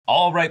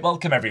All right,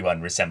 welcome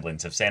everyone.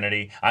 Semblance of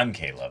Sanity. I'm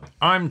Caleb.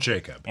 I'm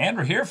Jacob. And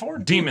we're here for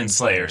Demon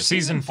Slayer,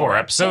 Season 4,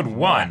 Episode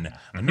 1.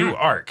 A new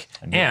arc.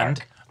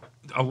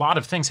 A lot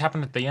of things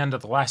happened at the end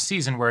of the last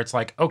season where it's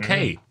like,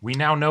 okay, we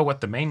now know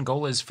what the main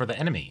goal is for the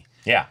enemy.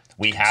 Yeah,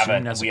 we have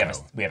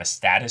a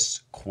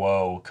status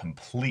quo,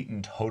 complete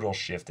and total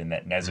shift in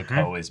that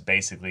Nezuko is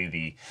basically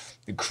the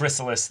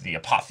chrysalis, the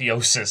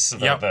apotheosis,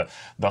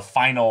 the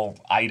final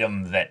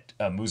item that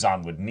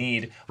Muzan would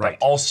need, but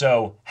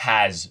also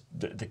has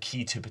the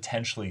key to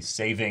potentially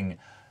saving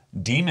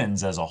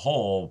demons as a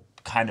whole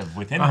kind of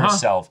within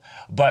herself,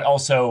 but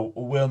also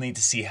we'll need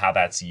to see how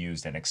that's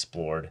used and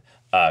explored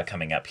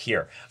coming up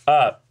here.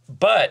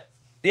 But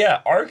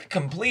yeah, arc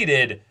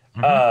completed.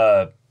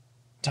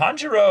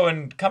 Tanjiro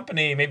and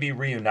company maybe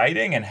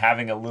reuniting and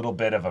having a little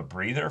bit of a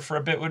breather for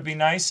a bit would be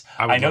nice.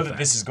 I know that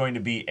this is going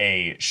to be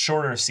a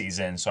shorter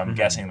season, so I'm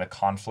guessing the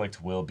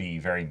conflict will be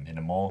very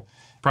minimal,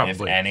 if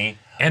any.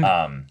 And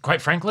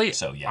quite frankly,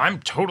 yeah. I'm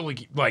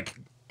totally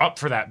up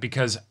for that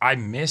because I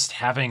missed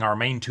having our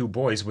main two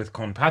boys with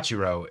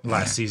Konpachiro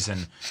last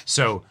season.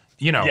 So,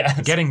 you know,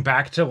 getting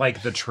back to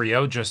the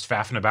trio just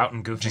faffing about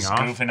and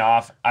goofing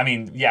off. I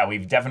mean, yeah,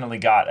 we've definitely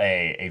got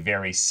a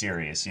very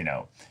serious,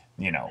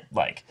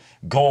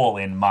 goal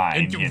in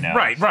mind,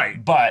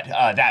 Right. But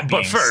that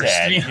being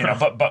said,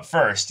 but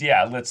first,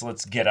 yeah,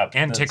 let's get up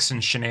antics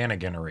and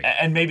shenaniganery,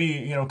 and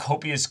maybe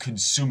copious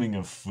consuming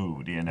of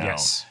food.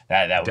 Yes,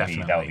 that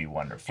would be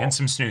wonderful, and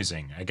some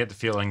snoozing. I get the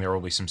feeling there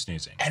will be some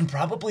snoozing, and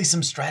probably some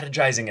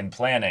strategizing and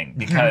planning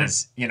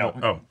because of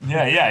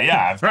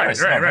course,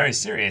 very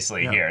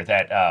seriously here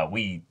that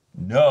we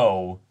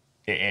know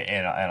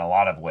in a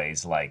lot of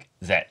ways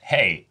that.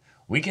 Hey,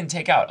 we can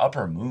take out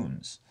upper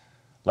moons.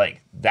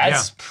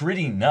 That's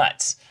pretty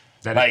nuts.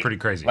 That is pretty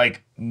crazy.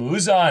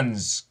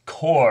 Muzan's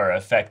core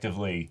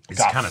effectively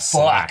got kind of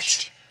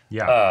slashed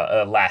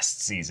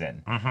last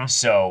season.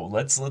 So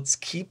let's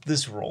keep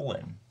this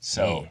rolling.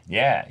 So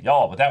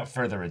y'all, without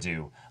further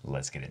ado,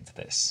 let's get into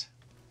this.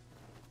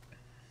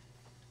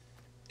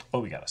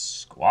 Oh, we got a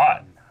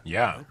squad.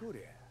 Yeah.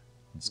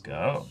 Let's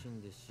go.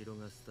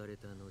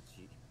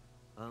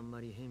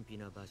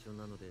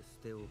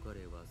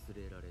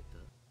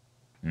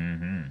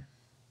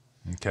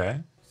 Okay.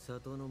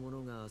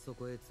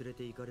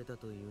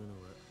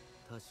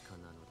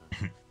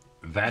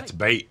 That's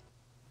bait.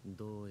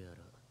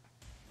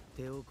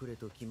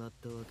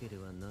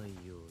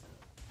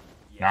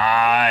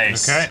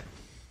 Nice. Okay.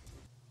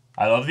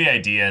 I love the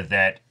idea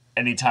that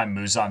anytime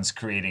Muzan's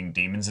creating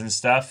demons and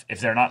stuff, if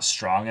they're not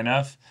strong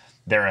enough,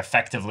 they're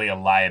effectively a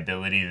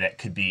liability that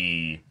could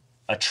be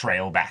a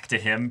trail back to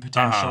him,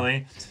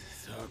 potentially.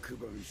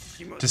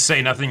 To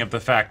say nothing of the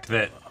fact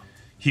that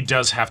he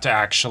does have to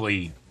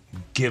actually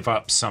give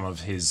up some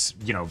of his,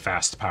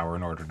 vast power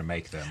in order to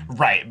make them.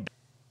 Right.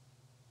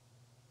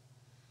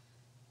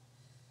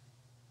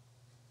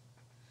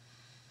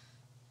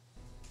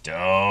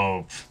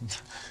 Dope.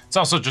 It's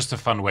also just a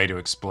fun way to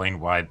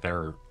explain why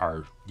there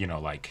are, a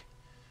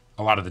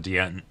lot of the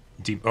shit.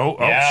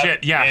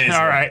 Yeah, it is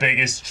all right. The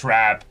biggest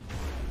trap.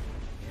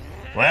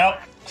 Well,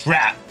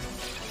 crap.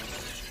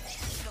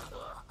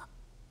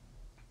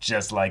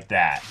 Just like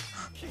that.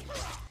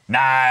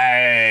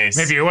 Nice.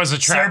 Maybe it was a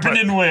trap. Serpent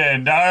and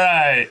wind. All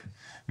right.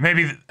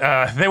 Maybe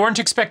they weren't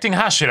expecting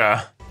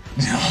Hashira.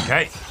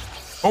 Okay.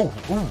 Oh,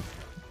 ooh.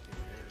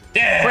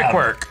 Yeah. Quick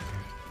work.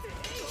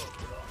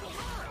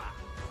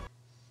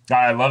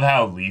 I love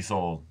how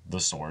lethal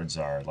the swords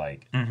are.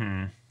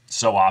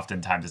 So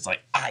oftentimes it's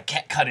I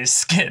can't cut his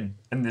skin,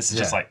 and this is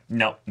just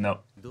nope.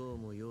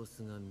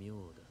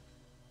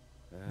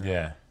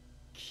 Yeah.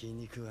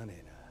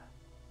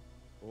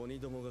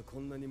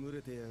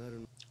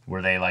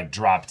 Were they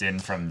dropped in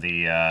from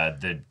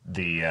the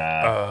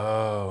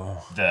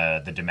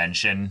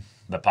dimension,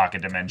 the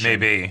pocket dimension?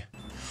 Maybe.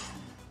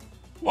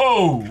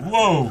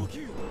 Whoa!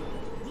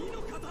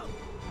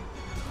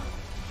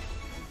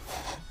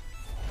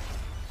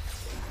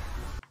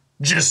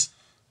 Just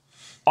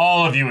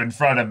all of you in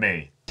front of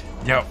me.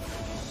 Yep.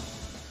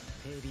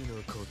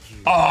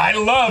 Oh,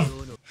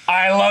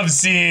 I love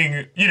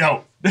seeing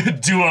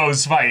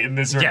duos fight in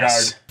this regard.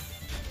 Yes.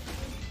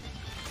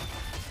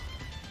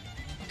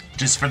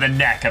 Just for the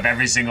neck of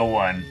every single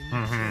one.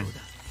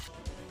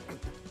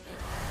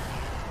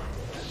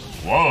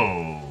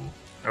 Whoa.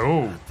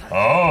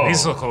 Oh.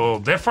 These look a little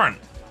different.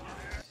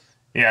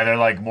 Yeah,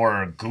 they're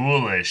more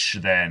ghoulish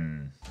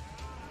than...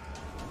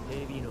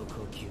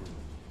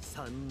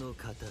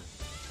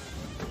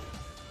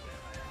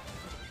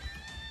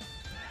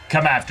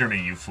 Come after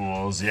me, you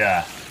fools,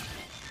 yeah.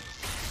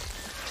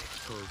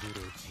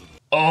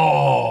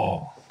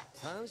 Oh!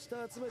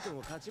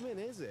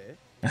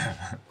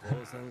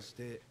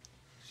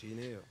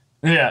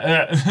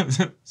 Yeah,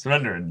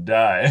 surrender and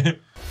die.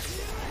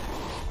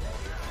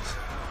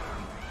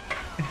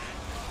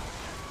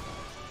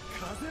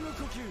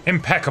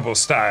 Impeccable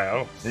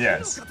style.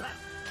 Yes.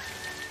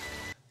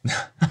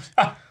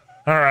 All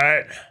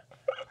right.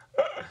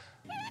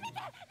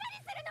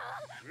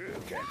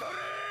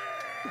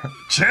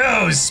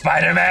 Choose,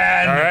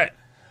 Spider-Man! All right.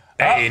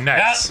 Hey,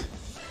 nice.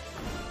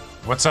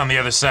 What's on the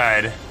other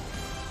side?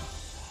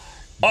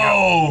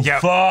 Oh,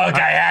 fuck.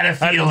 I had a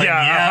feeling.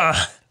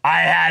 I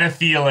had a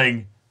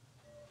feeling.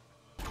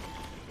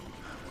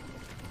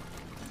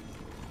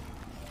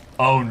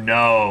 Oh,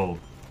 no.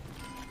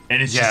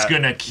 And it's just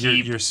gonna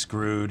keep... You're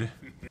screwed.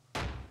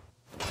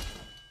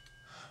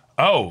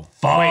 Oh,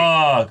 fuck.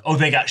 Wait. Oh,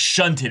 they got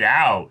shunted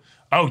out.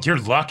 Oh, you're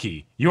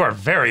lucky. You are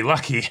very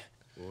lucky.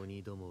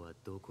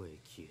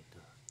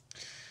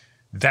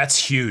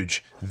 That's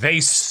huge. They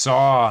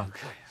saw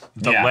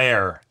the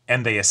lair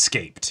and they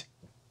escaped.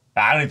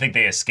 I don't even think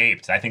they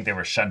escaped. I think they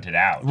were shunted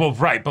out. Well,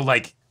 right, but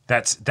like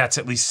that's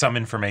at least some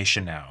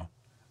information now.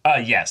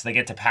 Yes, they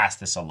get to pass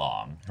this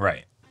along.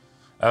 Right.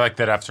 I like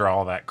that after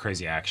all that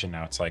crazy action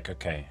now it's like,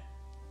 okay,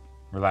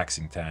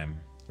 relaxing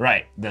time.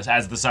 Right.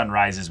 As the sun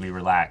rises, we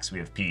relax. We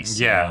have peace.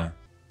 Yeah.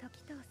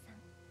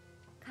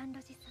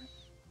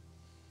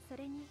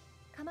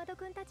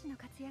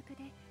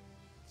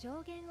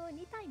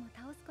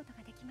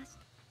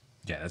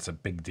 Yeah, that's a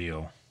big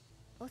deal.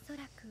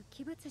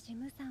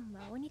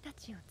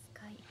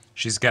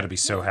 She's got to be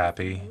so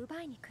happy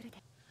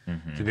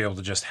to be able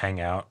to just hang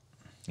out.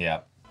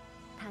 Yeah.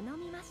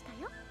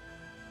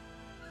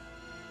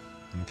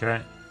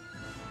 Okay.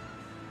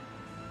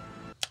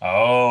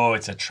 Oh,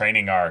 it's a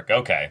training arc.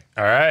 Okay.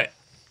 All right.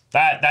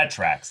 That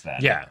tracks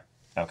then. Yeah.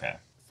 Okay.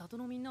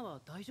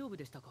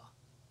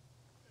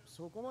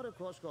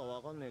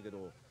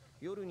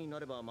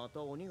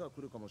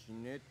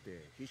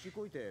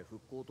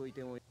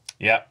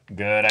 Yep,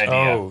 good idea.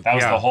 Oh, that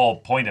was the whole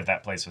point of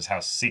that place, was how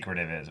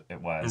secretive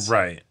it was.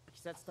 Right.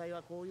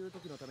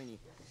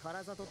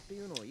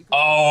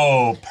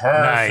 Oh,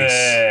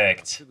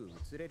 perfect. Nice.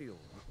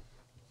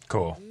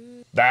 Cool.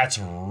 That's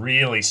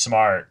really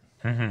smart.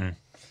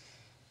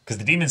 Because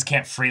the demons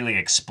can't freely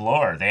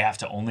explore. They have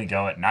to only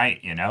go at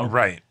night, you know?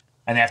 Right.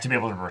 And they have to be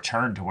able to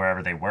return to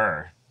wherever they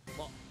were.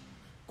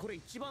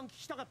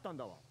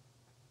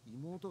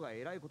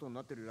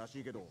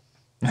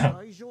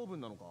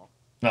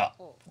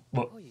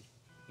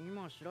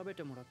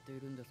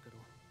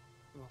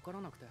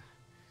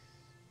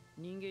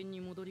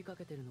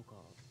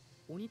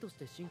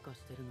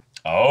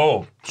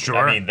 Oh, sure.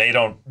 I mean, they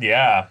don't,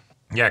 yeah.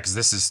 Yeah, because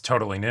this is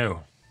totally new.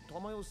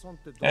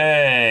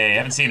 Hey,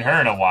 haven't seen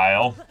her in a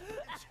while.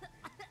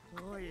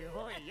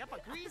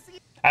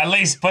 At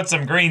least put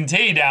some green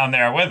tea down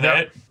there with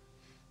it.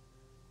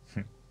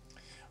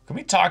 Can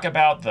we talk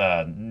about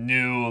the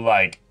new,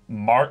 like,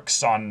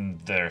 marks on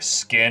their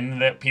skin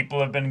that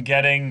people have been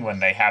getting when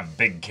they have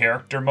big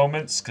character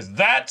moments? Because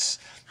that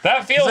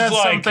feels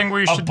like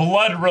a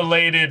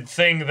blood-related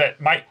thing that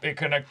might be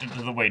connected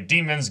to the way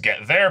demons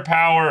get their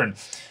power, and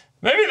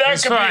maybe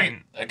that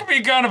could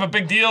be kind of a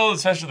big deal,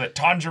 especially that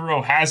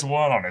Tanjiro has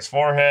one on his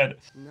forehead.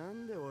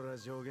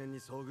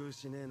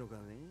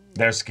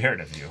 They're scared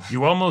of you.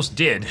 You almost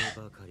did.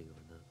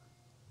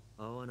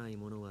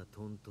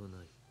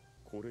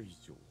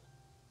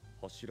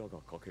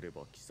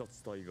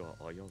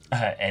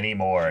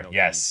 Anymore,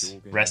 yes.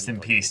 Rest in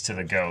peace to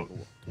the goat.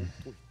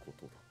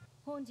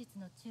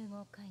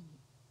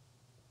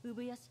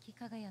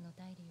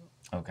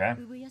 Okay.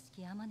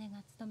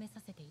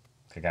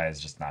 The guy is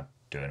just not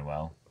doing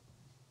well.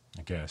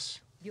 I guess.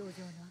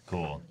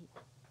 Cool.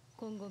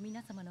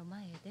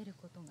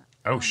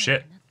 Oh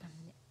shit.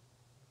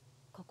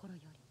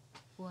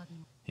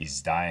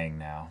 He's dying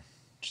now.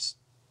 Just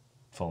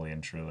fully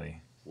and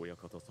truly. Yeah,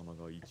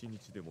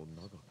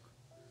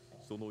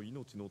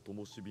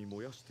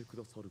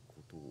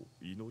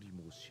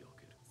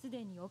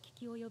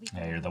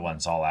 you're the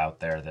ones all out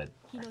there that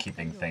are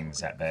keeping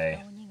things at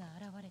bay.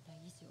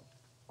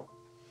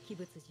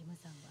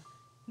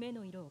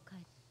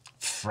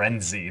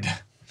 Frenzied.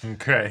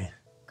 Okay.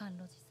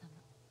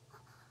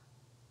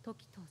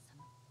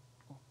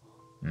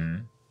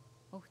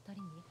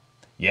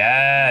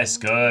 Yes,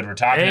 good. We're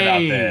talking about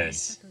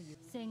this.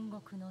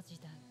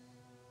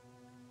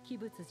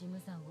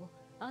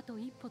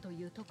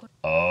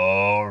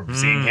 Oh,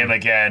 seeing him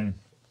again.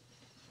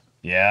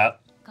 Yeah.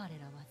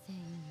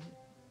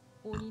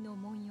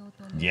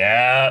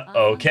 Yeah,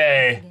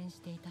 okay.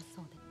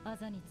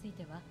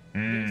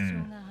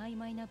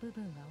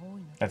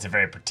 That's a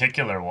very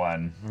particular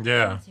one.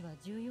 Yeah.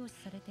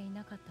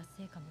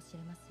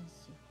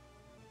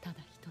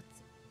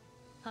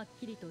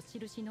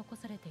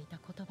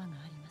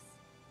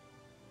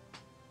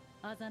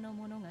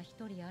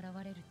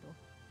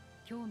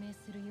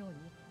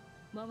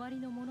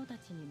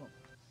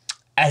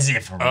 As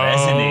if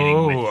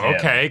resonating with him.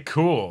 Okay,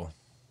 cool.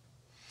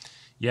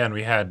 Yeah, and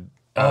we had...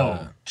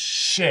 oh,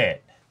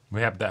 shit. We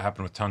had that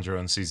happen with Tanjiro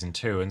in season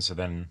 2, and so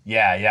then...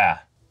 Yeah, yeah.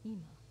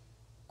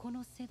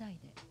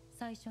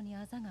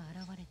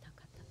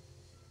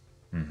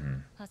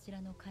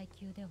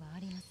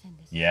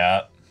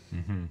 Yeah.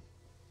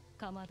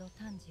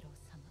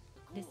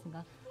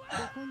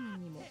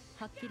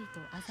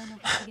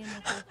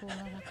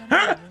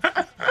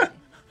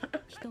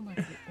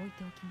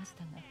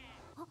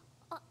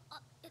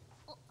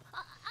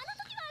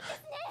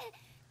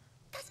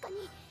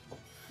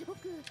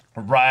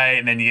 Right,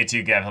 and then you get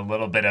to get a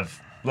little bit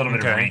of A little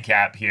bit of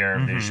recap here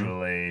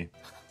visually.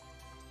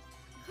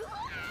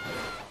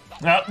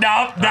 No.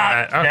 Okay,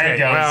 there it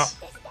goes. Well,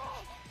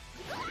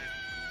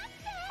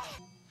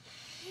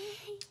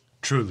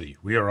 truly,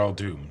 we are all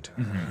doomed.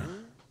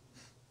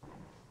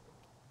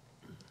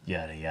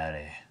 Yada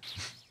yada.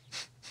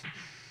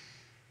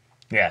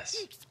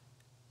 Yes.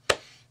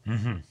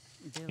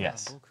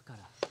 Yes.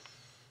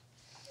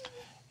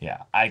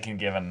 Yeah, I can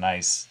give a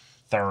nice,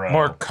 thorough...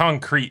 More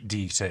concrete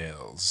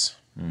details.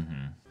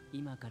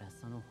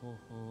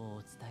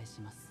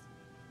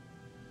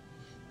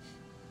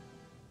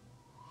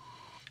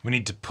 We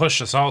need to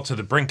push us all to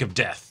the brink of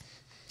death.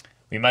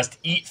 We must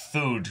eat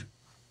food,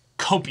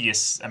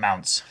 copious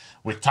amounts,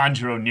 with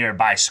Tanjiro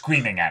nearby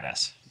screaming at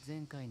us.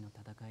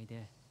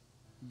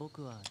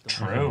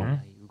 True.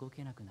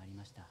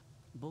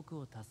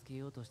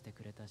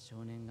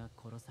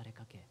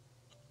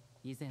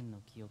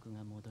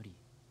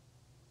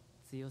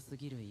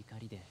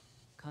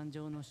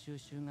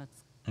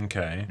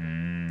 Okay.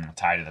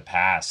 Tie to the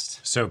past.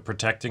 So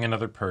protecting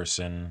another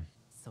person.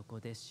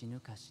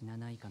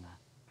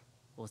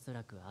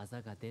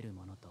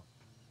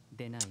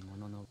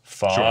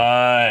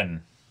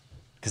 Fun.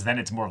 Because then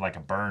it's more like a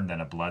burn than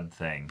a blood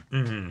thing.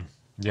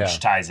 Yeah. Which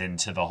ties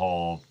into the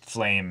whole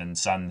flame and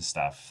sun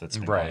stuff that's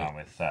been going on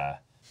with...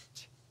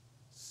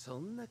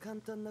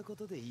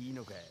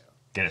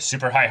 Get a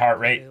super high heart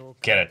rate,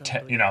 get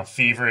a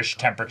feverish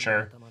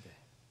temperature.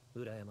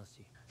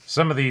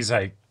 Some of these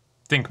I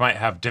think might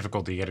have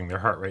difficulty getting their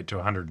heart rate to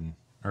 100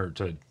 or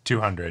to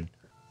 200.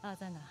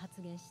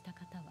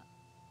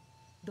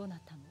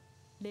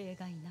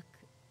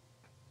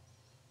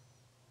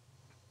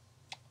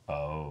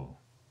 Oh.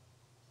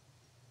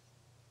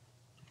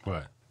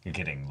 What? You're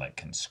getting like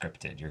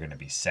conscripted. You're going to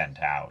be sent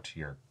out.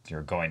 You're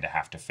going to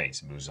have to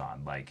face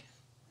Muzan. Like.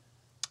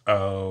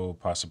 Oh,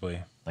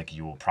 possibly. Like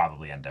you will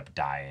probably end up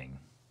dying.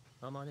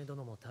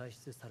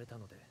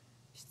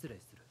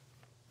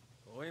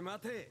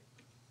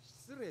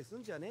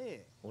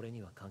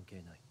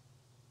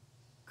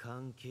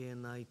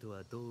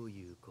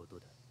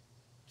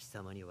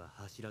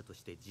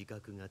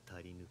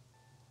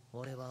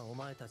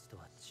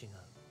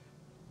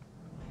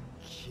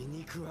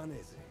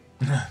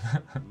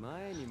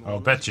 I'll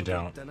bet you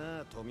don't.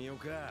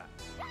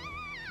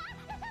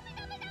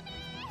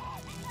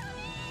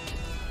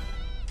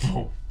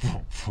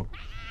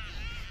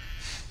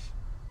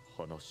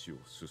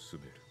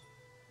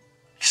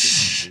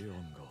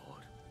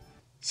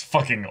 It's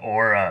fucking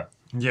aura.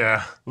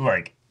 Yeah.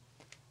 Like,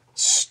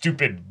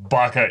 stupid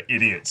baka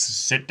idiots.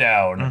 Sit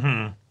down.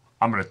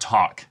 I'm gonna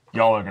talk.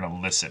 Y'all are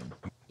gonna listen.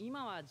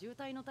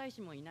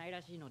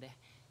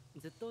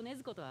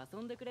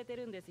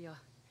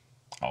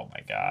 Oh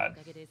my god.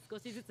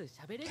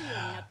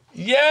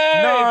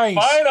 Yay! Nice.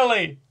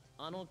 Finally!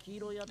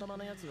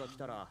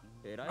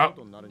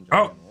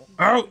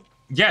 Oh,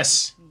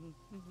 yes!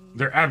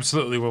 There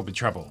absolutely will be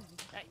trouble.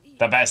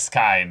 The best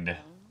kind.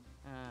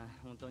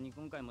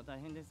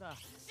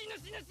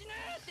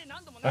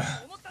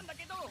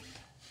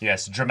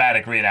 Yes,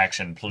 dramatic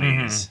reenaction,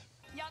 please.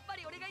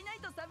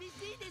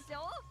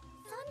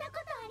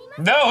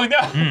 No.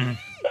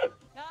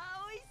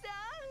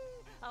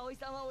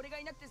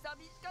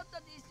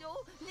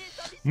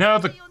 No,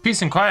 the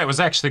peace and quiet was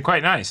actually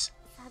quite nice.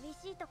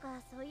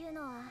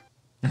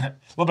 A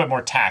little bit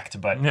more tact,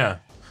 but... Yeah.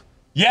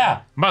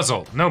 Yeah!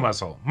 Muzzle, no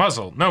muzzle.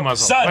 Muzzle, no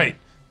muzzle. Son! Wait.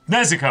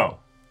 Nezuko!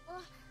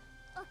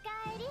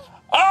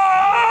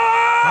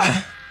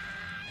 Ah!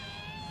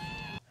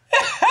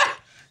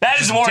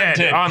 That is warranted.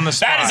 Dead on the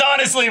spot. That is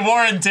honestly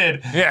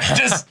warranted. Yeah.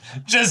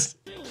 Just...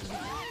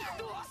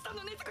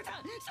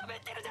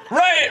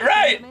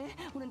 Right!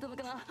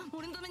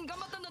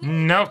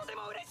 Nope.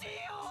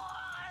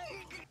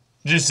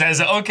 Just says,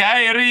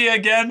 okay, Ri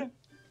again.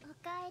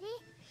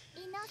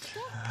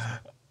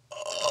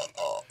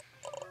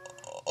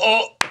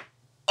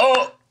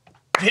 Oh,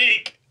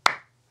 peek.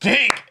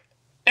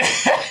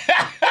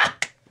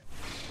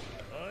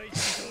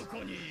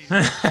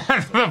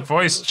 The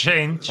voice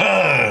change.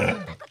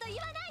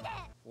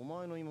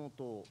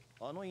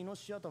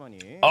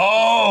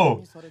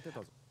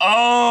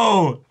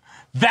 Oh,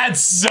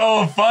 that's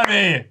so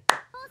funny.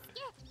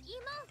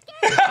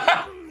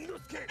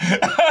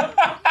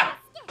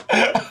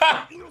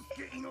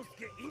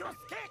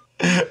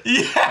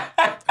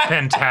 Yeah.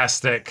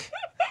 Fantastic.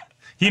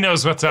 He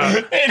knows what's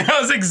up. He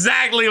knows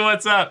exactly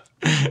what's up.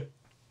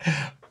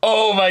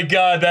 Oh my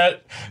god,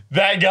 that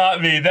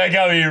got me. That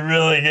got me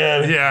really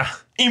good. Yeah.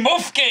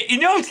 Inosuke.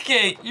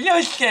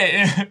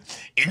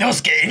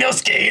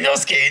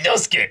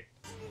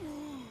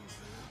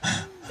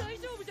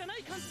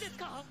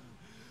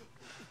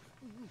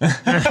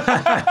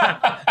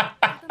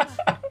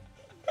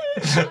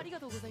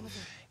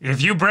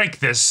 If you break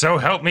this, so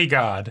help me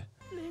God.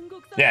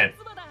 Yeah.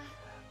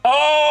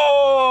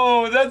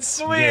 Oh, that's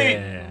sweet.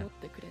 Yeah.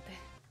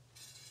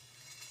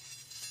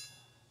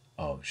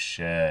 Oh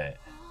shit.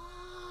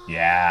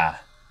 Yeah.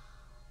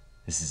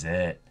 This is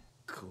it.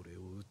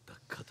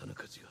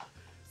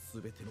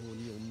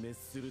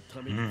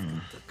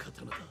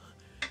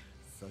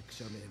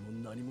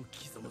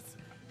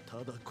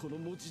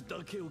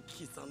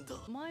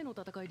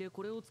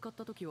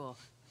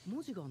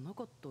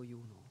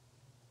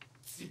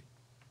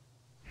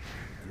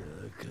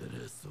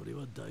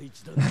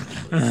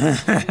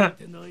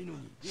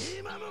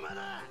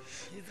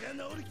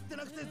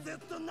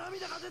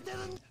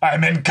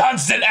 I'm in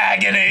constant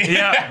agony.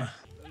 Yeah.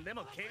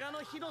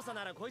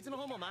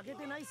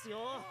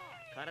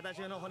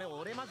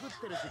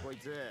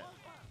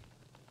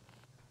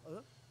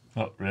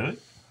 Oh, really?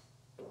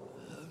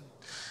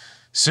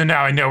 So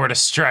now I know where to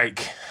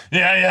strike.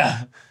 Yeah,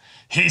 yeah.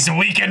 He's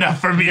weak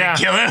enough for me to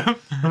kill him.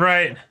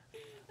 Right.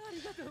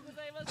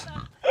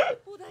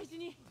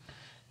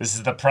 This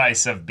is the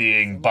price of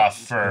being buff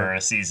for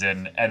a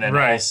season, and then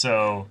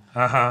also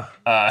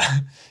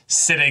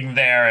sitting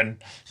there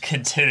and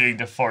continuing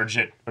to forge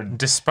it, or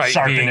despite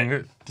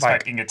being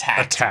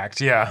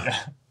attacked. Yeah.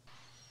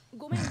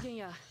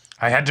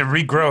 I had to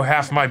regrow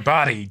half my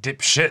body,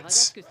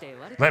 dipshits.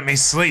 Let me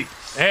sleep.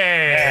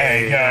 Hey,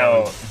 there you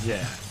go.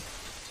 Yeah.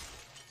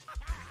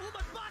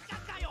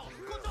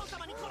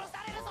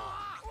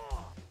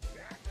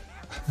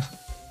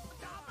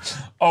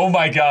 Oh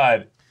my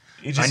god.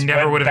 I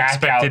never would have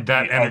expected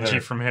that energy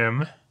from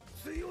him.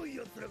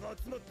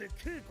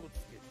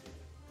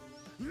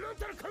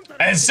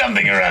 And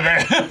something or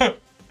other.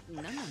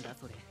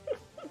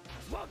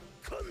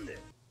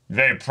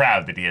 Very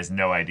proud that he has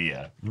no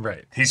idea.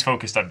 Right. He's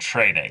focused on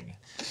training.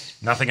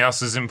 Nothing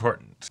else is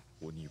important.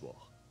 But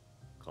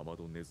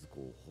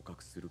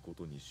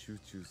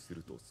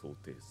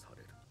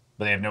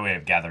they have no way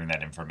of gathering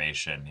that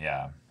information,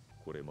 yeah.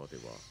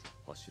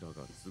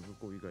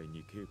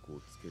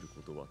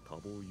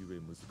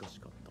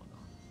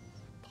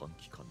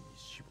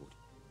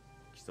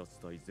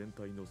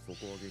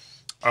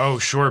 Oh,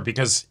 sure,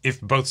 because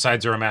if both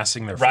sides are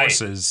amassing their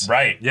forces...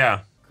 Right. Yeah.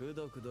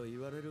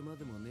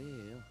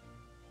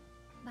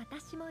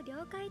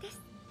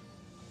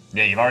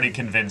 Yeah, you've already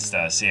convinced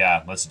us.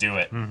 Yeah, let's do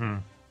it.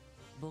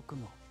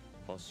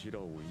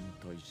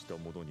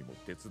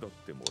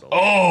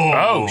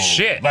 Oh,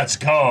 shit. Let's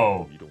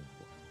go.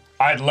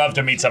 I'd love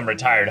to meet some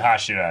retired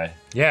Hashira.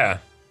 Yeah.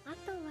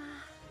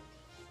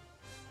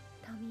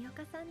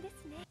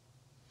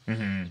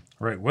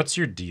 Right, what's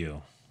your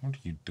deal? What are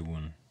you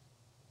doing?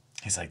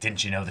 He's like,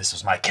 didn't you know this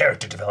was my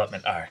character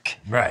development arc?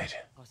 Right.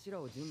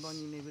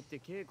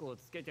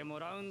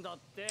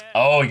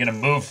 Oh, you're gonna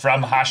move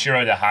from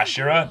Hashira to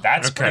Hashira?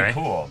 That's pretty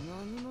cool.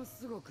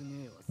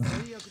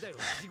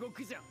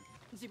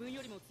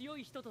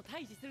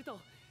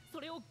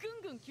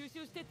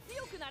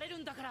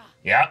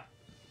 Yeah.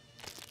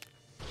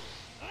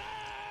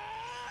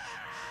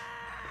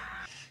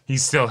 He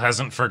still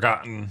hasn't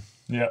forgotten.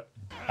 Yep.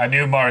 A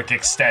new mark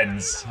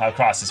extends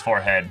across his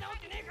forehead.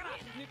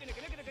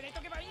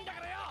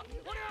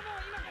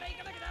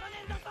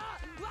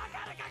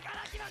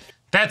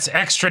 That's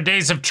extra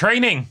days of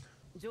training.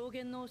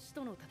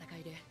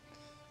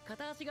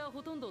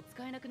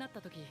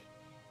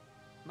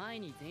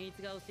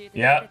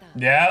 Yeah,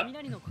 yeah.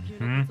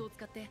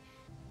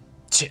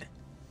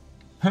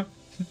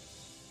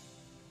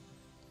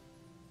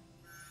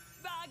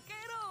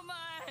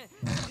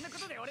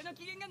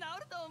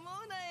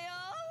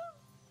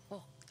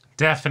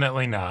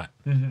 Definitely not.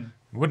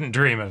 Wouldn't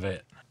dream of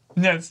it.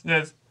 Yes,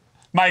 yes.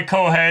 My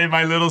Kohei,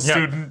 my little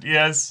student,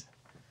 yes.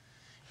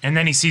 And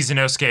then he sees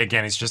Inosuke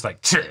again, he's just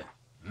like,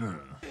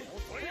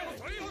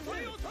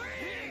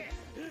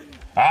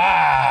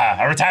 Ah,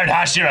 a retired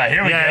Hashira,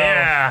 here we go.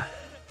 Yeah.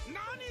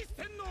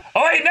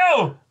 Oh, wait,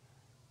 no!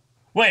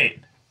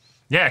 Wait.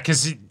 Yeah,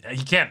 because he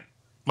can't,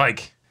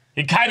 like...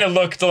 He kind of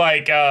looked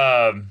like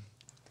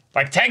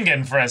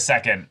Tengen for a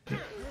second.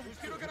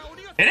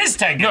 It is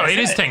Tengen. No, it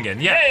is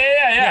Tengen, yeah.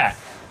 Yeah.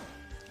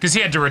 Because he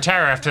had to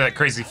retire after that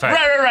crazy fight.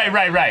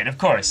 Right, of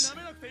course.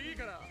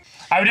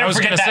 I would never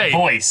forget that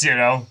voice, you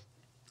know?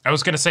 I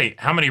was gonna say,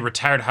 how many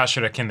retired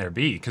Hashira can there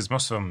be? Because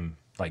most of them,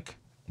 like...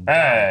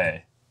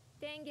 Hey.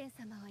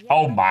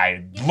 Oh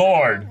my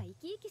lord.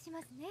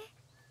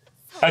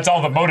 That's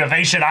all the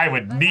motivation I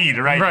would need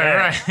right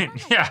there. Right,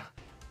 yeah.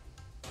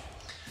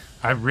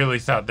 I really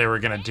thought they were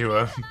gonna do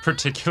a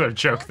particular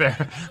joke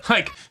there.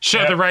 Like,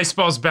 show the rice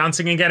balls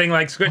bouncing and getting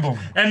like squid,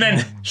 and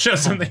then show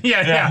something.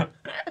 Yeah.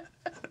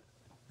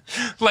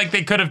 Like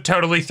they could have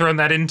totally thrown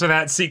that into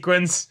that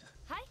sequence.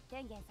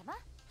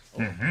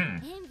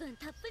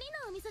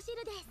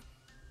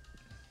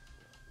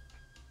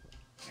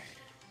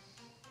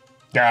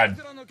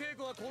 God.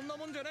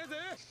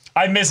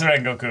 I miss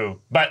Rengoku,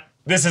 but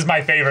this is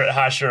my favorite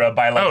Hashira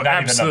by like not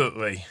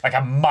absolutely. Even like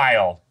a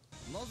mile.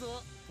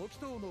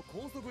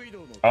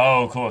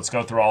 Oh, cool. Let's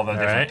go through all the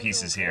different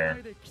pieces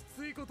here.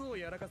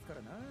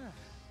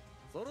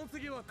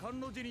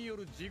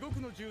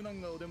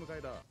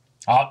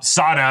 Oh,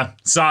 Sada.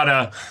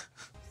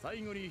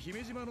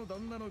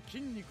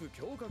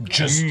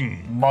 Just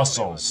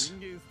muscles.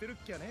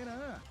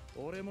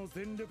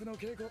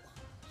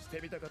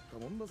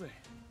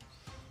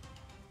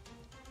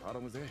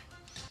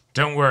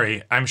 Don't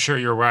worry, I'm sure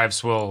your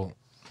wives will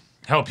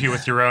help you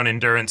with your own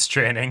endurance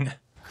training.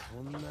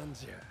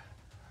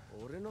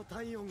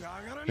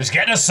 Just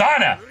get in a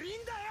sauna.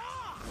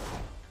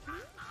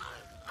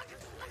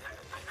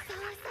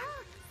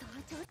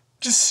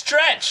 Just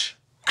stretch.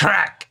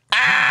 Crack.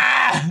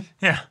 Ah!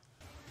 Yeah.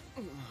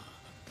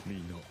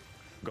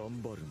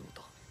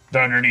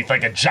 They're underneath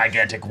like a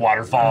gigantic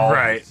waterfall.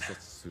 Right.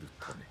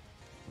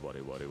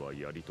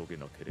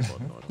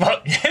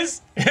 But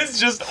his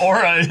just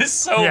aura is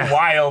so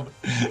wild.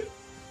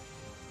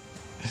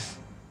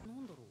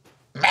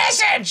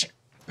 Message!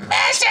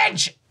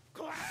 Message!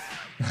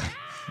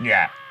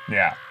 Yeah,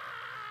 yeah.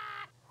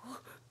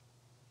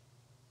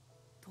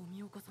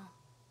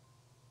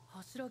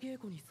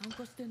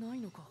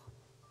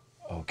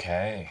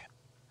 Okay.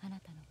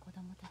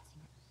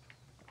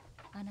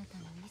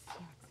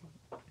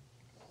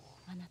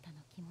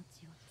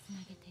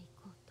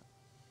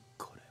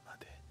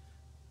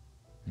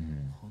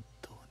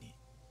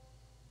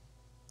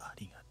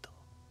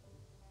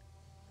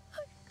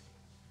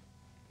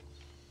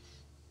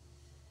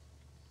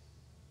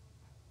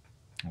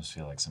 Those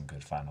feel like some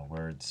good final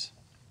words.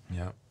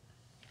 Yep.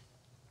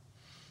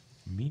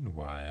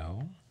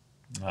 Meanwhile...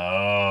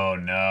 Oh,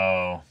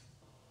 no.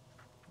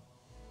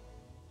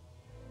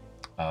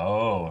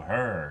 Oh,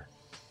 her.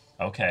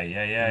 Okay,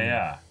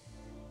 yeah.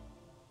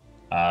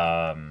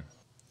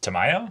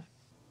 Tamayo?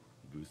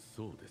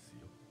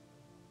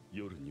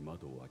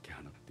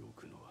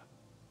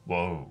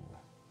 Whoa.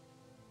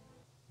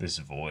 This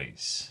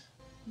voice.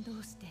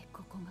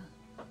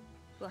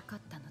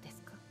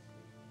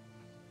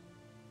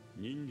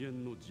 人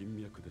間の人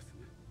脈です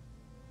ね。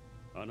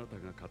あなた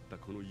が買った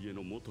この家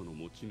の元の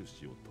持ち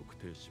主を特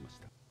定しまし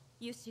た。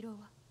ユシロウ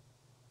は？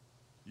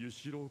ユ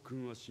シロウ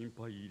君は心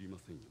配いりま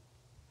せんよ。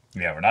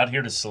Yeah, we're not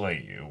here to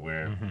slay you.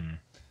 We're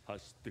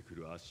走ってく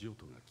る足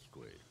音が聞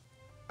こえる。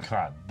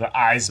God, the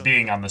eyes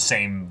being on the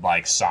same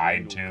like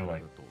side too,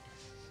 like.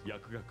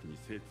 薬学に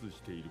精通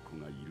している子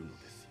がいるの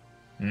ですよ。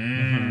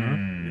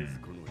ネズ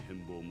コの変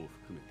貌も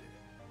含めて、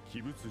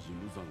鬼物寺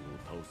無惨を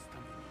倒すた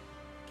め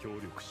に協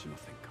力しま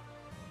せんか。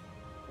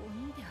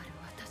 鬼である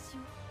私を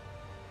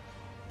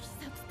鬼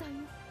殺隊の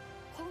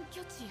本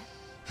拠地へ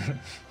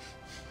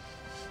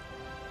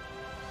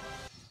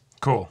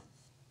Cool.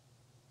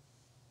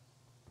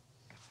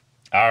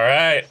 All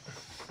right.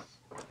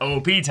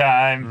 OP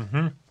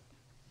time.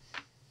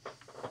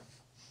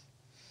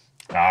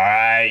 All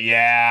right,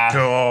 yeah.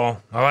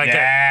 Cool. I like it.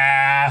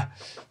 Yeah.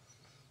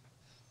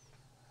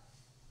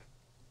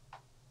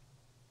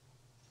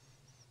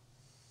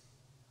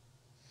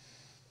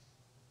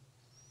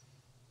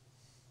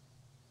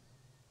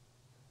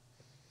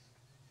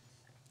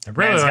 I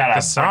really Man's like got the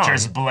a song.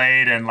 butcher's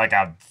blade and like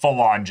a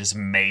full-on just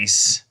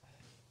mace.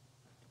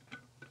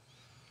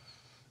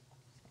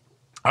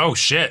 Oh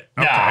shit.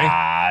 Okay.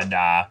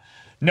 Nah.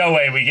 No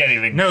way we get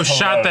even No close.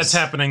 shot that's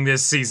happening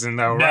this season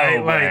though, No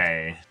right?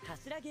 way. Like...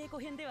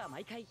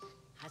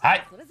 は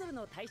い。それぞれ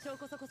の大将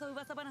こそこそ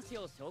噂話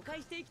を紹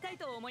介していきたい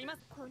と思いま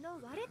す。この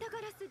割れた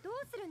ガラスどう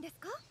するんです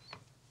か？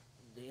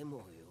でも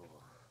よ。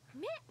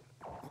ね。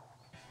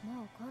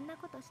もうこんな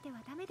ことして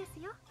はダメです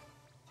よ。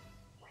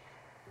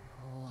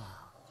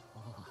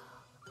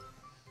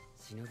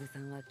忍さ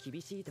んは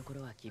厳しいとこ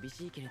ろは厳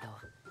しいけれど、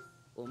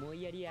思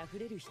いやりあふ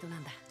れる人な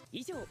んだ。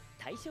以上、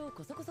大将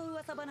こそこそ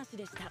噂話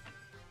でした。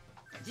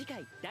次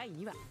回第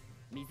2話、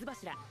水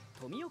柱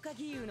富岡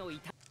義勇のい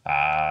た。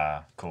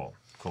Cool.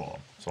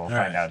 So we'll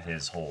find out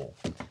his whole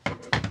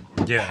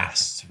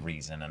past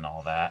reason and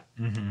all that.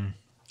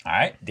 All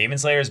right, Demon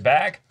Slayer's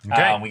back.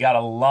 Okay. We got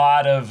a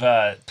lot of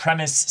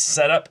premise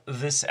set up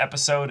this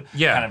episode,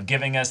 kind of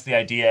giving us the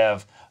idea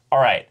of, all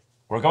right,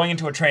 we're going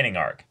into a training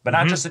arc, but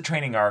not just a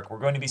training arc. We're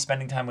going to be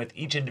spending time with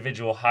each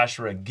individual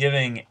Hashira,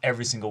 giving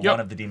every single one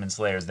of the Demon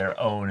Slayers their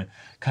own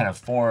kind of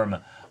form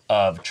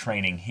of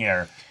training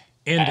here.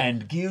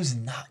 And Gyu's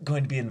not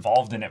going to be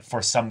involved in it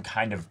for some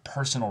kind of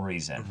personal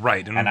reason.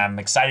 Right. And I'm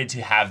excited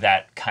to have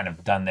that kind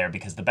of done there,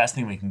 because the best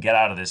thing we can get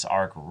out of this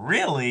arc,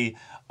 really,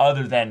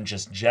 other than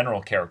just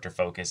general character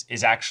focus,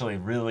 is actually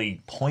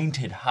really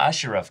pointed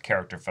Hashira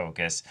character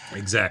focus.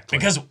 Exactly.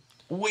 Because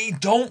we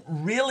don't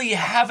really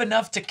have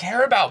enough to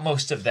care about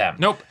most of them.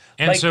 Nope.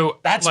 And so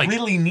that's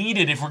really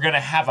needed if we're going to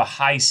have a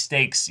high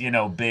stakes,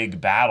 big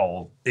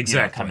battle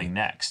coming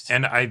next.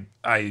 And I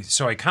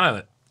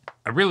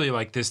really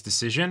like this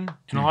decision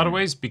in a lot of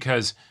ways,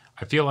 because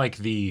I feel like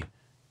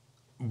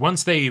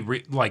once they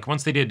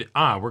did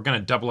we're gonna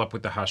double up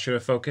with the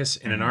Hashira focus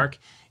in an arc,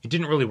 it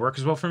didn't really work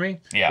as well for me.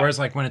 Yeah. Whereas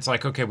like when it's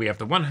like, okay, we have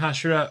the one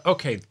Hashira,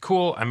 okay,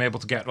 cool, I'm able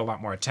to get a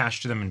lot more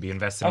attached to them and be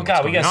invested. Oh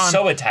god, we got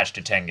so attached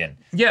to Tengen.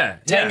 Yeah,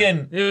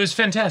 Tengen. Yeah. It was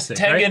fantastic.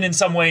 Tengen in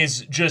some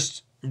ways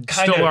just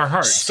stole our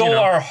hearts. Stole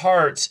our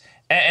hearts,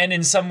 and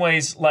in some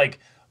ways, like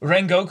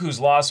Rengoku's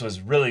loss was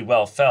really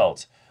well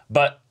felt,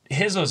 but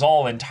his was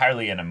all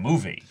entirely in a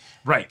movie.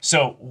 Right.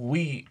 So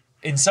we,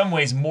 in some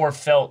ways, more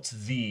felt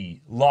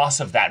the loss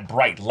of that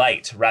bright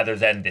light rather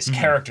than this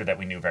character that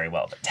we knew very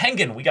well. But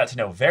Tengen, we got to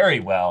know very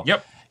well.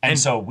 Yep. And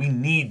so we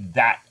need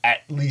that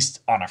at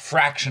least on a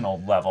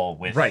fractional level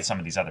with some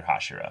of these other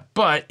Hashira.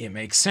 But it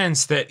makes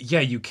sense that,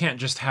 you can't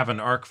just have an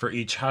arc for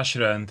each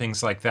Hashira and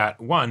things like that.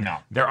 One,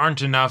 there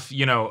aren't enough,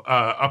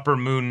 upper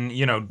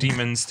moon,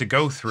 demons to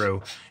go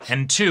through.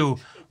 And two,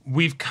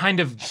 we've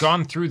kind of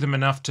gone through them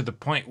enough to the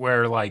point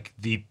where, like,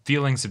 the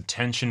feelings of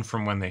tension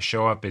from when they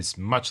show up is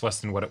much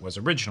less than what it was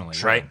originally,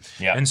 right?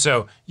 Yeah. And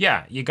so,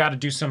 you got to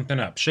do something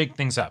up, shake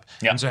things up.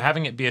 And so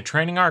having it be a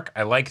training arc,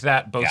 I like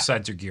that. Both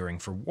sides are gearing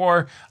for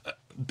war.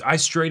 I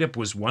straight up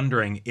was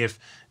wondering if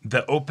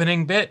the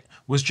opening bit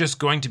was just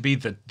going to be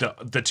the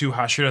two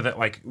Hashira that,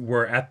 like,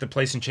 were at the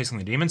place and chasing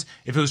the demons.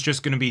 If it was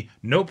just going to be,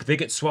 nope, they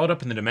get swallowed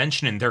up in the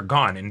dimension and they're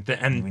gone,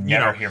 and we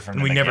never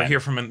hear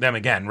from them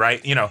again,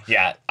 right?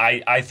 Yeah,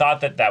 I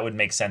thought that would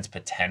make sense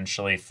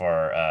potentially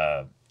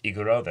for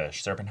Iguro, the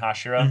Serpent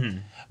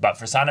Hashira, but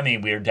for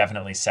Sanami, we're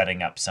definitely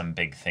setting up some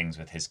big things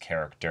with his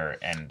character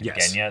and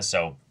Genya,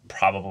 so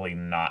probably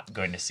not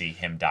going to see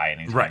him die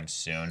anytime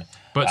soon.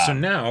 But so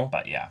now,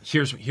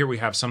 here we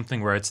have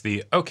something where it's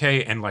the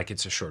and like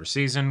it's a shorter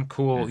season,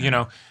 cool,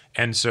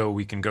 and so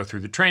we can go through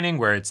the training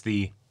where it's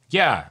the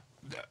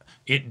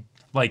it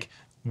like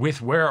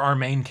with where our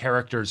main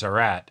characters are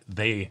at,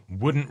 they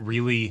wouldn't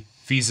really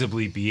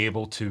feasibly be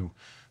able to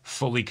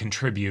fully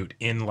contribute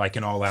in like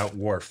an all-out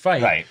war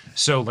fight. Right.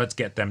 So let's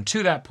get them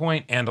to that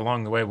point, and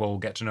along the way we'll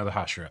get to know the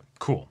Hashira.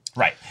 Cool.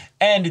 Right.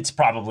 And it's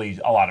probably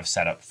a lot of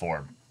setup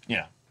for,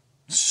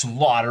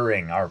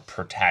 slaughtering our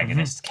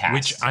protagonist cast.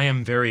 Which I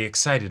am very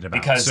excited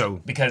about.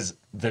 Because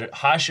the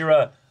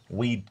Hashira,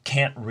 we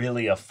can't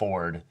really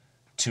afford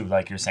to,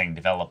 like you're saying,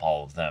 develop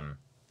all of them.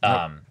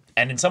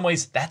 And in some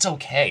ways, that's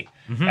okay.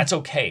 That's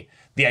okay.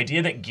 The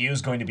idea that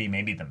Gyu's going to be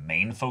maybe the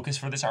main focus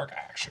for this arc, I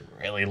actually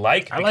really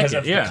like. Because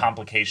of the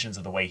complications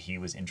of the way he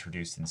was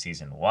introduced in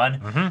Season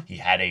 1. He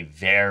had a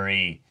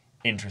very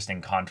interesting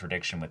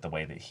contradiction with the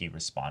way that he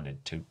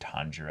responded to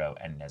Tanjiro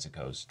and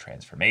Nezuko's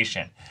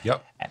transformation.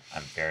 Yep. And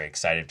I'm very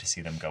excited to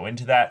see them go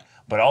into that.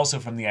 But also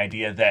from the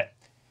idea that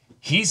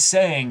he's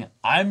saying,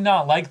 I'm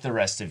not like the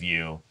rest of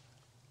you,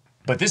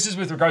 but this is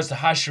with regards to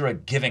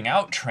Hashira giving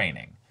out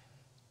training.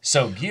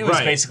 So Gyu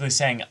is basically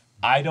saying,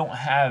 I don't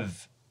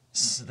have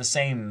the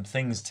same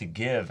things to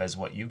give as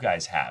what you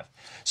guys have.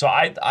 So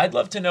I'd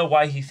love to know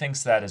why he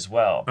thinks that as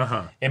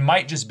well. It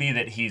might just be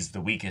that he's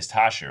the weakest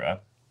Hashira.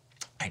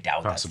 I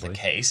doubt that's the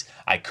case.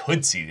 I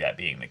could see that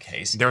being the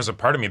case. There was a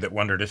part of me that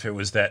wondered if it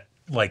was that,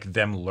 like,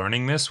 them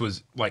learning this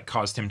was, like,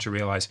 caused him to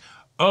realize,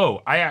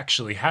 oh, I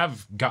actually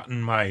have gotten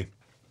my,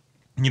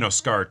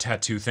 scar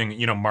tattoo thing,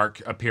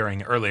 mark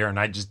appearing earlier, and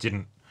I just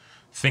didn't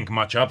think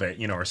much of it,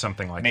 or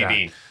something like that.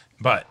 Maybe.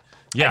 But,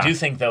 yeah. I do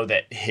think, though,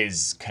 that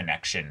his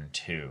connection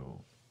to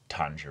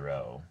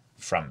Tanjiro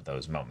from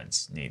those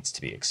moments needs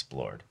to be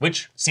explored,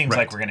 which seems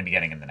like we're going to be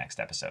getting in the next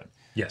episode.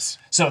 Yes.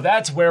 So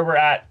that's where we're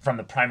at from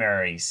the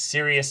primary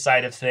serious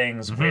side of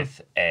things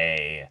with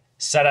a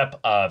setup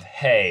of,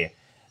 hey,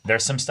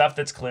 there's some stuff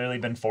that's clearly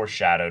been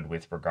foreshadowed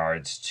with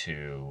regards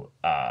to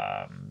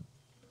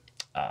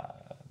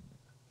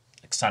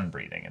like sun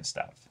breathing and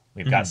stuff.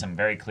 We've got some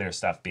very clear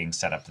stuff being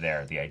set up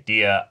there. The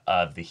idea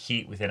of the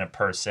heat within a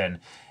person,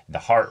 the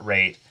heart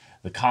rate,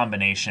 the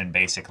combination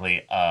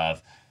basically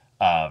of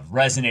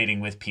resonating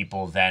with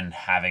people, then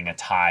having a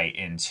tie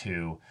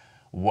into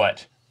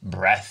what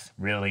breath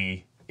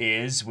really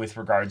is with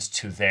regards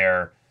to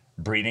their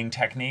breathing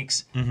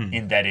techniques,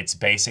 in that it's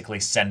basically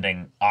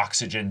sending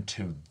oxygen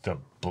to the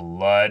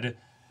blood.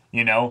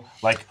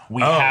 Like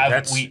we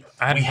have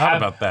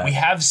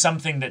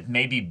something that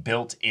may be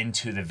built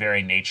into the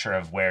very nature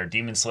of where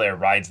Demon Slayer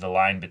rides the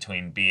line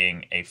between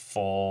being a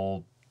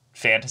full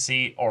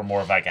fantasy or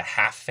more of like a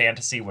half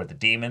fantasy where the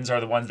demons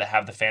are the ones that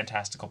have the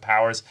fantastical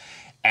powers,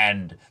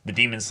 and the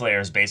Demon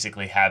Slayers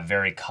basically have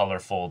very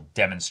colorful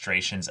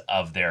demonstrations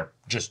of their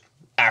just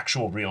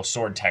actual real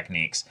sword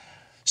techniques.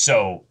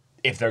 So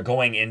if they're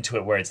going into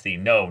it where it's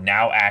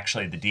now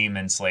actually the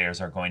Demon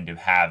Slayers are going to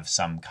have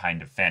some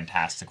kind of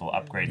fantastical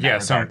upgrade.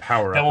 Some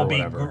power that will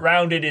be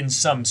grounded in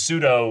some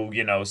pseudo,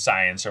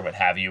 science or what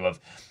have you of,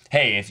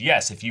 hey,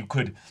 if you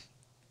could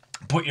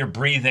put your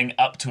breathing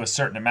up to a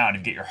certain amount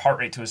and get your heart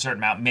rate to a certain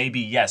amount, maybe,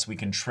 yes, we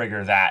can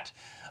trigger that,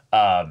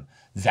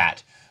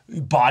 that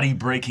body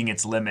breaking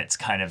its limits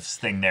kind of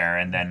thing there,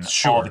 and then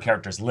all the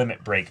characters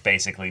limit break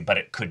basically, but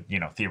it could,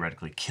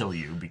 theoretically kill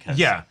you because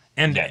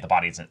the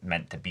body isn't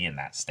meant to be in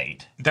that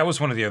state. That was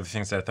one of the other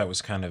things that I thought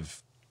was kind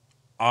of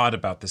odd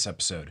about this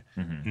episode.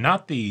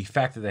 Not the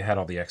fact that they had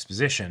all the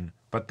exposition,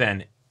 but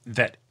then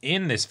that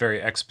in this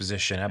very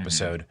exposition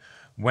episode,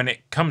 when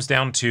it comes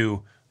down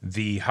to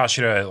the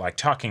Hashira like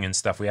talking and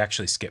stuff, we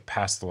actually skip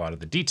past a lot of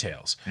the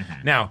details.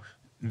 Now,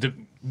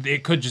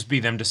 it could just be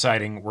them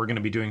deciding we're going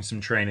to be doing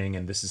some training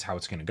and this is how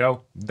it's going to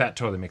go. That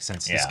totally makes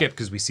sense to skip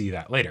because we see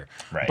that later.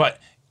 Right. But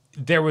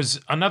there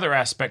was another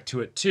aspect to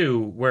it too,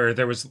 where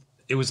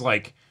it was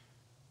like,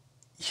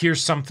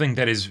 here's something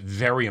that is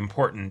very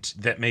important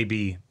that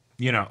maybe,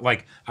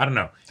 like, I don't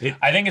know.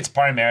 I think it's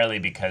primarily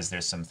because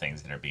there's some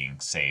things that are being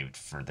saved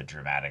for the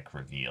dramatic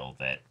reveal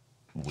that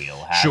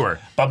we'll have. Sure.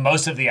 But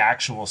most of the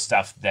actual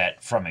stuff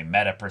that, from a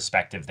meta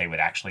perspective, they would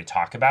actually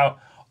talk about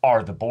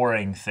are the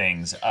boring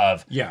things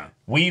of,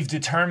 we've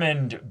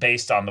determined,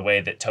 based on the way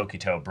that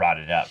Tokito brought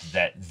it up,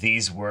 that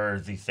these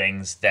were the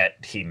things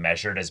that he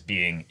measured as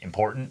being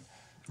important.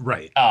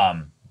 Right.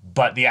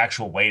 But the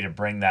actual way to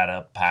bring that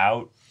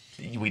out,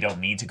 we don't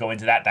need to go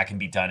into that. That can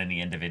be done in the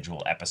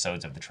individual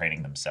episodes of the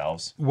training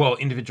themselves. Well,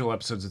 individual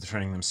episodes of the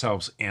training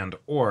themselves,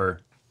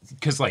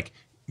 because, like,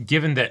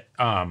 given that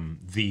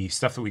the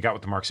stuff that we got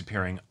with the marks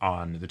appearing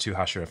on the 2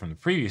 Hashira from the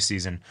previous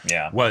season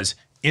was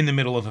in the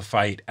middle of a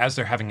fight as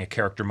they're having a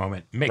character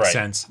moment, makes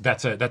sense.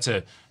 That's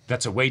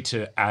a way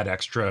to add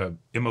extra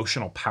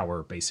emotional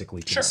power,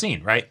 basically, to the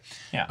scene, right?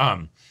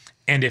 Yeah.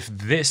 And if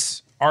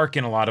this arc,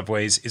 in a lot of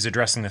ways, is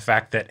addressing the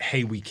fact that,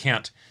 hey, we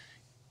can't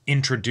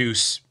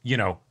introduce,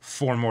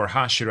 4 more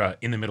Hashira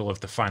in the middle of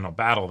the final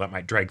battle, that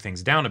might drag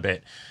things down a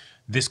bit.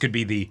 This could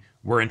be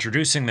we're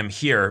introducing them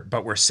here,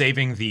 but we're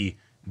saving the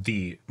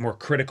more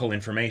critical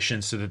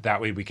information so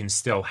that way we can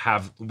still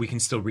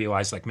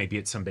realize, like, maybe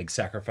it's some big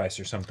sacrifice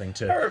or something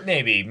to, or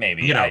maybe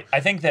I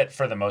think that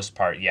for the most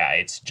part,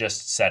 it's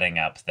just setting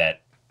up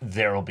that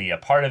there will be a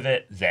part of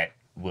it that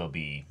will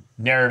be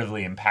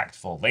narratively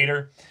impactful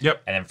later.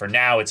 Yep. And then for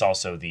now, it's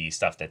also the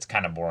stuff that's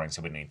kind of boring,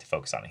 so we need to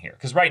focus on it here.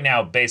 Because right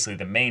now, basically,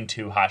 the main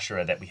 2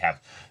 Hashira that we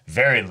have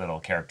very little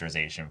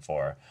characterization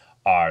for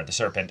are the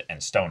Serpent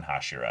and Stone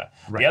Hashira.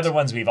 Right. The other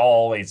ones we've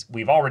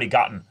already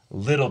gotten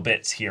little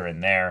bits here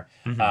and there,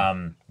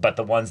 but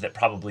the ones that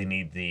probably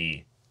need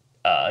the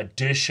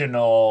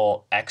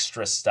additional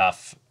extra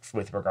stuff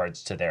with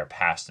regards to their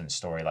past and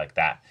story like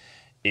that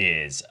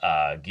is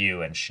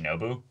Gyu and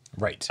Shinobu.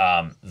 Right.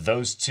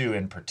 Those 2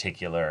 in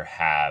particular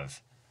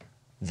have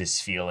this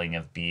feeling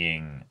of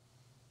being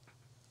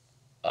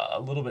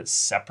a little bit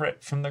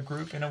separate from the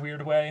group in a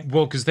weird way.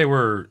 Well, because they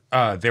were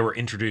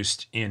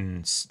introduced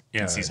in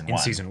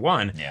season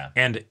 1,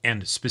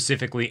 and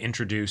specifically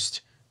introduced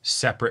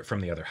separate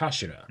from the other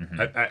Hashira.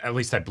 At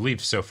least I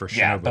believe so for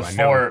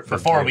Shinobu.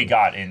 Before we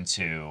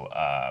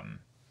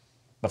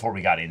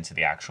got into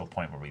the actual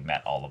point where we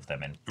met all of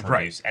them and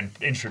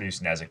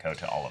introduced Nezuko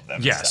to all of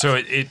them. Yeah, so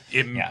it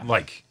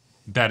like,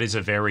 that is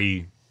a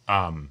very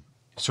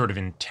sort of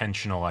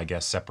intentional, I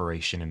guess,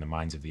 separation in the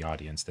minds of the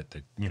audience that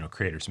the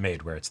creators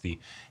made, where it's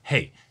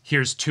hey,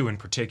 here's 2 in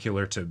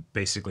particular to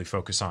basically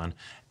focus on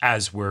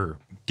as we're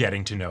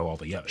getting to know all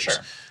the others. Sure.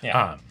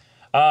 Yeah.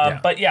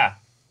 But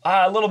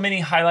a little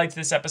mini highlight to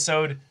this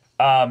episode.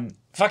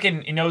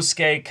 Fucking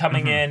Inosuke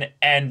coming in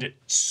and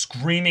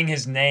screaming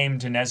his name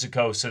to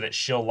Nezuko so that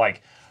she'll,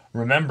 like,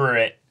 remember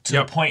it, to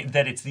the point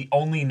that it's the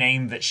only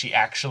name that she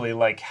actually,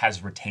 like,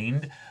 has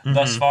retained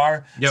thus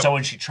far. So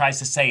when she tries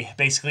to say,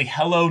 basically,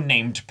 hello,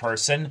 named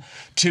person,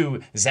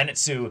 to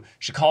Zenitsu,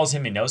 she calls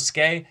him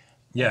Inosuke.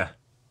 Yeah.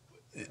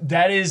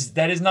 That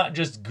is not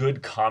just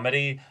good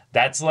comedy.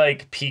 That's,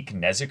 like, peak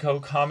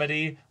Nezuko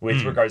comedy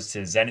with regards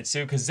to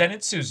Zenitsu, because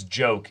Zenitsu's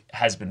joke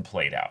has been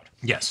played out.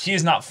 Yes. He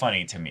is not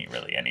funny to me,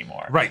 really,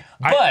 anymore. Right.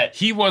 But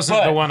he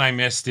wasn't the one I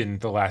missed in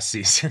the last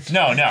season.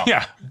 No.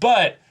 Yeah.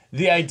 But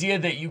the idea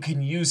that you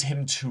can use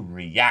him to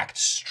react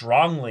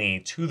strongly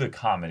to the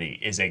comedy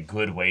is a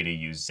good way to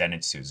use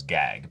Zenitsu's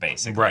gag,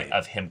 basically,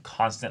 of him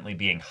constantly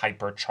being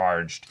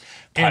hypercharged,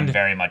 pun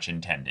very much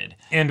intended.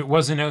 And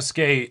was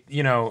Inosuke,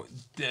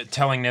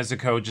 telling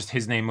Nezuko just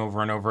his name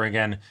over and over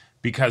again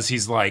because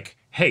he's like,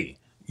 hey,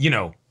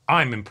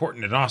 I'm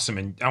important and awesome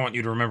and I want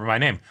you to remember my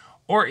name?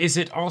 Or is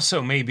it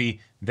also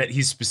maybe that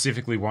he's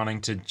specifically wanting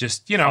to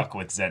just, fuck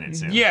with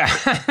Zenitsu. Yeah.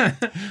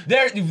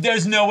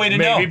 There's no way to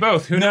know. Maybe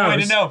both. Who knows? No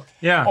way to know.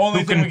 Yeah. Only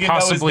Who thing can we can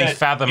possibly know is that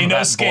fathom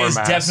Inosuke that is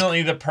mask?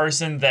 definitely the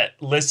person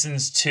that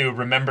listens to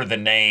remember the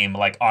name,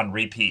 like, on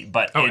repeat,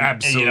 but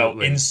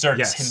absolutely.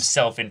 Inserts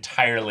himself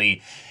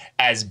entirely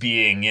as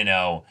being,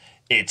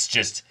 it's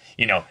just,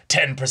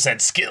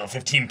 10% skill,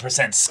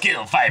 15%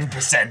 skill,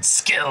 5%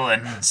 skill,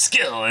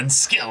 and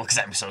skill, because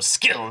I'm so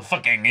skilled,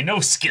 fucking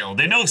skilled.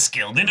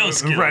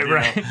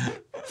 Right.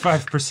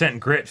 5%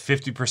 grit,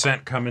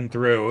 50% coming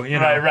through.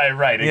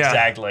 Right,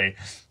 exactly.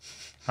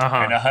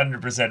 And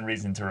 100%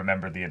 reason to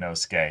remember the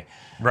Inosuke.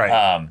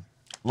 Right.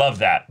 Love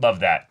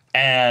that.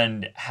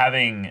 And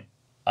having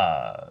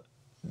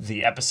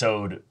the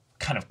episode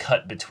kind of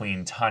cut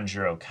between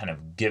Tanjiro kind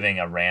of giving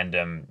a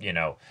random,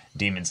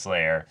 Demon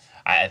Slayer.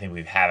 I think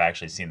we have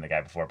actually seen the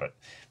guy before, but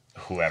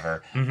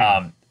whoever.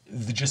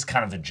 Just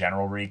kind of the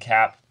general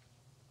recap.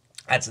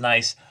 That's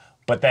nice.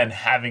 But then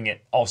having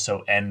it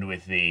also end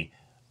with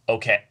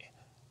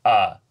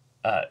our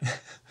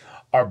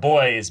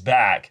boy is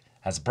back,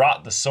 has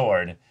brought the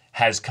sword,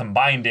 has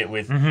combined it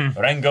with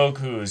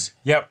Rengoku's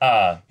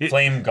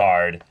Flame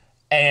Guard,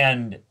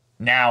 and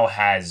now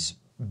has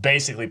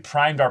basically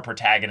primed our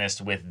protagonist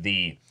with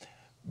the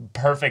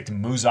perfect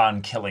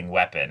Muzan killing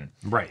weapon.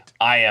 Right.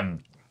 I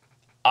am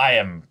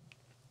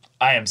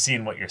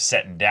seeing what you're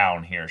setting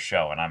down here,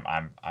 show, and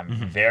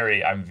I'm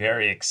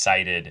very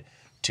excited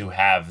to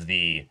have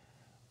the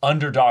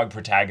underdog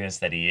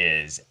protagonist that he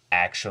is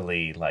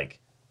actually, like,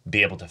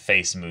 be able to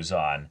face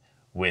Muzan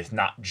with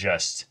not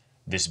just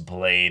this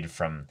blade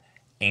from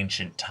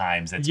ancient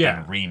times that's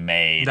been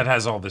remade. That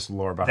has all this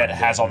lore behind it. That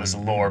has all this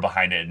lore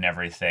behind it and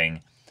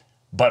everything.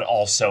 But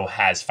also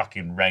has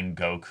fucking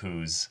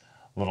Rengoku's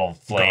little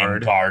flame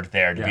guard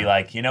there to be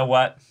like, you know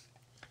what?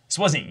 This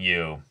wasn't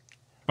you.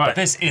 But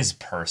this is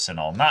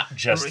personal, not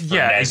just for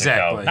Nezuko,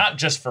 exactly. Not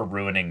just for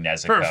ruining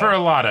Nezuko. For a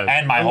lot of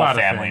and my whole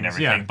family and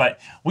everything.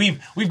 But we've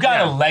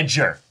got a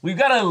ledger. We've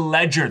got a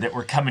ledger that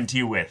we're coming to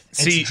you with.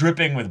 It's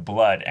dripping with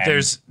blood.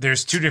 And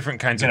there's two different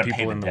kinds of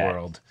people in the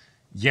world.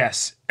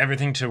 Yes,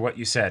 everything to what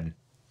you said.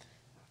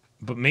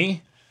 But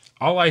me,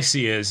 all I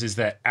see is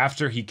that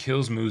after he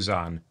kills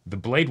Muzan, the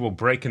blade will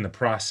break in the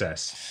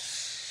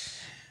process.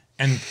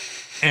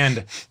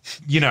 And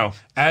you know,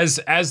 as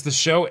the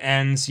show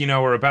ends, you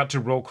know, we're about to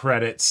roll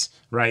credits,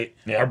 right?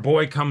 Yeah. Our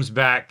boy comes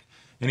back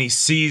and he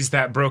sees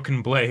that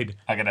broken blade.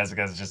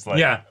 Nezuko's just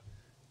like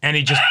and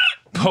he just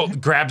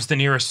grabs the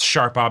nearest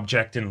sharp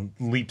object and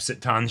leaps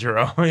at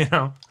Tanjiro, you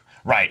know?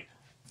 Right.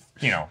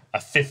 You know, a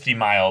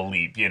 50-mile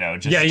leap, you know,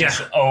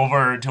 just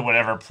over to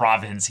whatever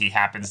province he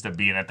happens to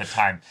be in at the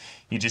time.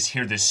 You just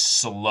hear this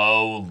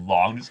slow,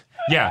 long...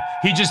 Yeah,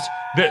 he just...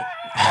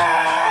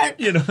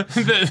 you know,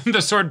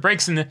 the sword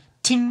breaks and the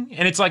ting,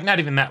 and it's like not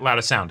even that loud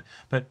a sound,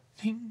 but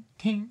ting,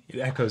 ting, it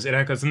echoes,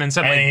 and then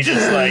suddenly... And he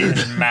just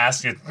like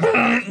masks it,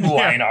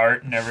 line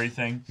art and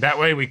everything. That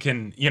way we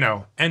can, you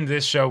know, end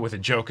this show with a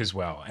joke as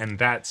well, and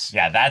that's...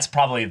 Yeah, that's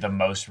probably the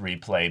most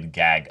replayed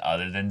gag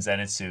other than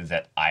Zenitsu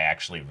that I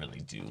actually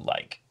really do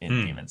like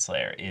in Demon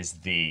Slayer, is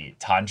the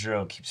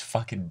Tanjiro keeps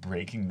fucking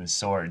breaking the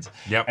swords.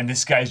 Yep. And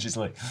this guy's just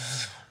like...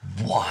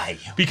 Why?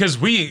 Because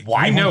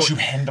why won't you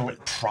handle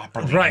it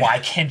properly? Right. Why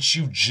can't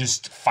you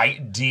just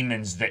fight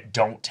demons that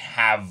don't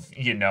have,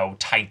 you know,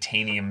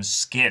 titanium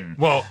skin?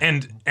 Well,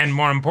 and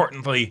more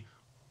importantly,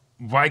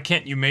 why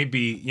can't you maybe,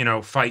 you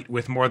know, fight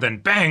with more than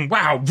bang,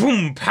 wow,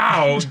 boom,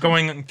 pow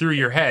going through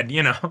your head,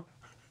 you know?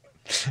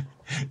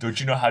 Don't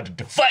you know how to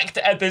deflect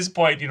at this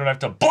point? You don't have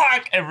to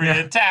block every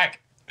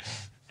attack.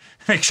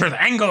 Make sure the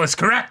angle is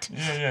correct.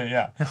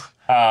 Yeah.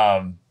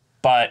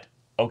 But,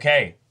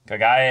 okay,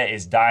 Kagaya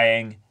is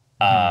dying.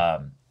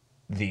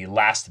 The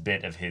last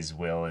bit of his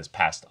will is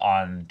passed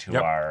on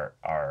to our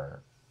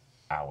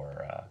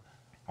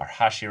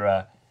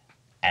Hashira,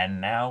 and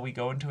now we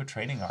go into a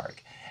training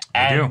arc.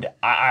 And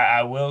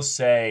I will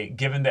say,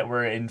 given that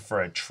we're in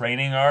for a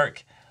training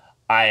arc,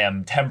 I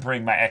am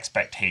tempering my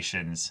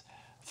expectations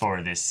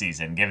for this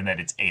season, given that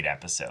it's 8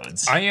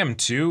 episodes. I am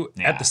too.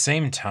 Yeah. At the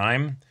same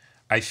time,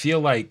 I feel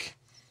like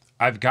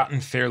I've gotten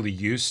fairly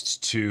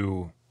used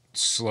to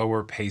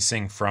slower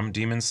pacing from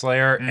Demon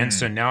Slayer, and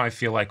so now I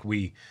feel like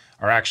we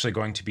are actually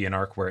going to be an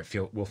arc where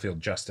will feel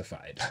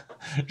justified.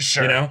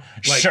 Sure. You know?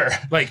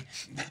 Like,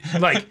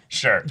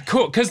 sure.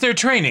 Cool, because they're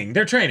training.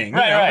 Right,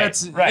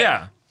 you know, right.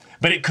 Yeah.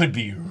 But it could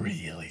be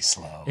really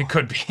slow. It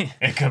could be.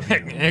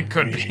 It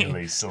could be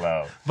really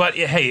slow. But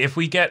hey, if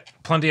we get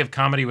plenty of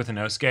comedy with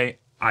Inosuke,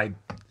 I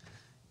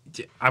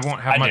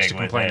won't have much to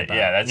complain about.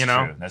 Yeah, that's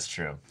true. That's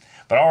true.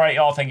 But all right,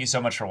 y'all, thank you so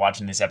much for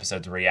watching this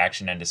episode's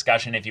reaction and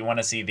discussion. If you want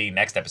to see the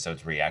next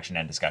episode's reaction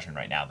and discussion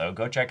right now, though,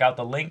 go check out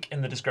the link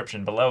in the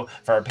description below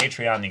for our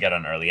Patreon. You get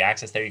on early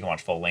access there. You can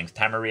watch full-length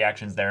timer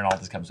reactions there, and all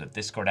this comes with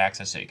Discord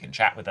access, so you can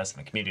chat with us in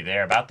the community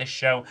there about this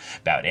show,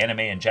 about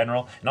anime in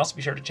general, and also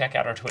be sure to check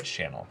out our Twitch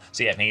channel.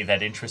 So yeah, if any of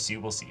that interests you,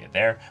 we'll see you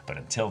there. But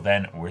until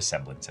then, we're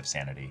Semblance of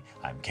Sanity.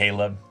 I'm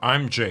Caleb.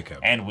 I'm Jacob.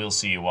 And we'll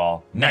see you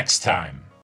all next time.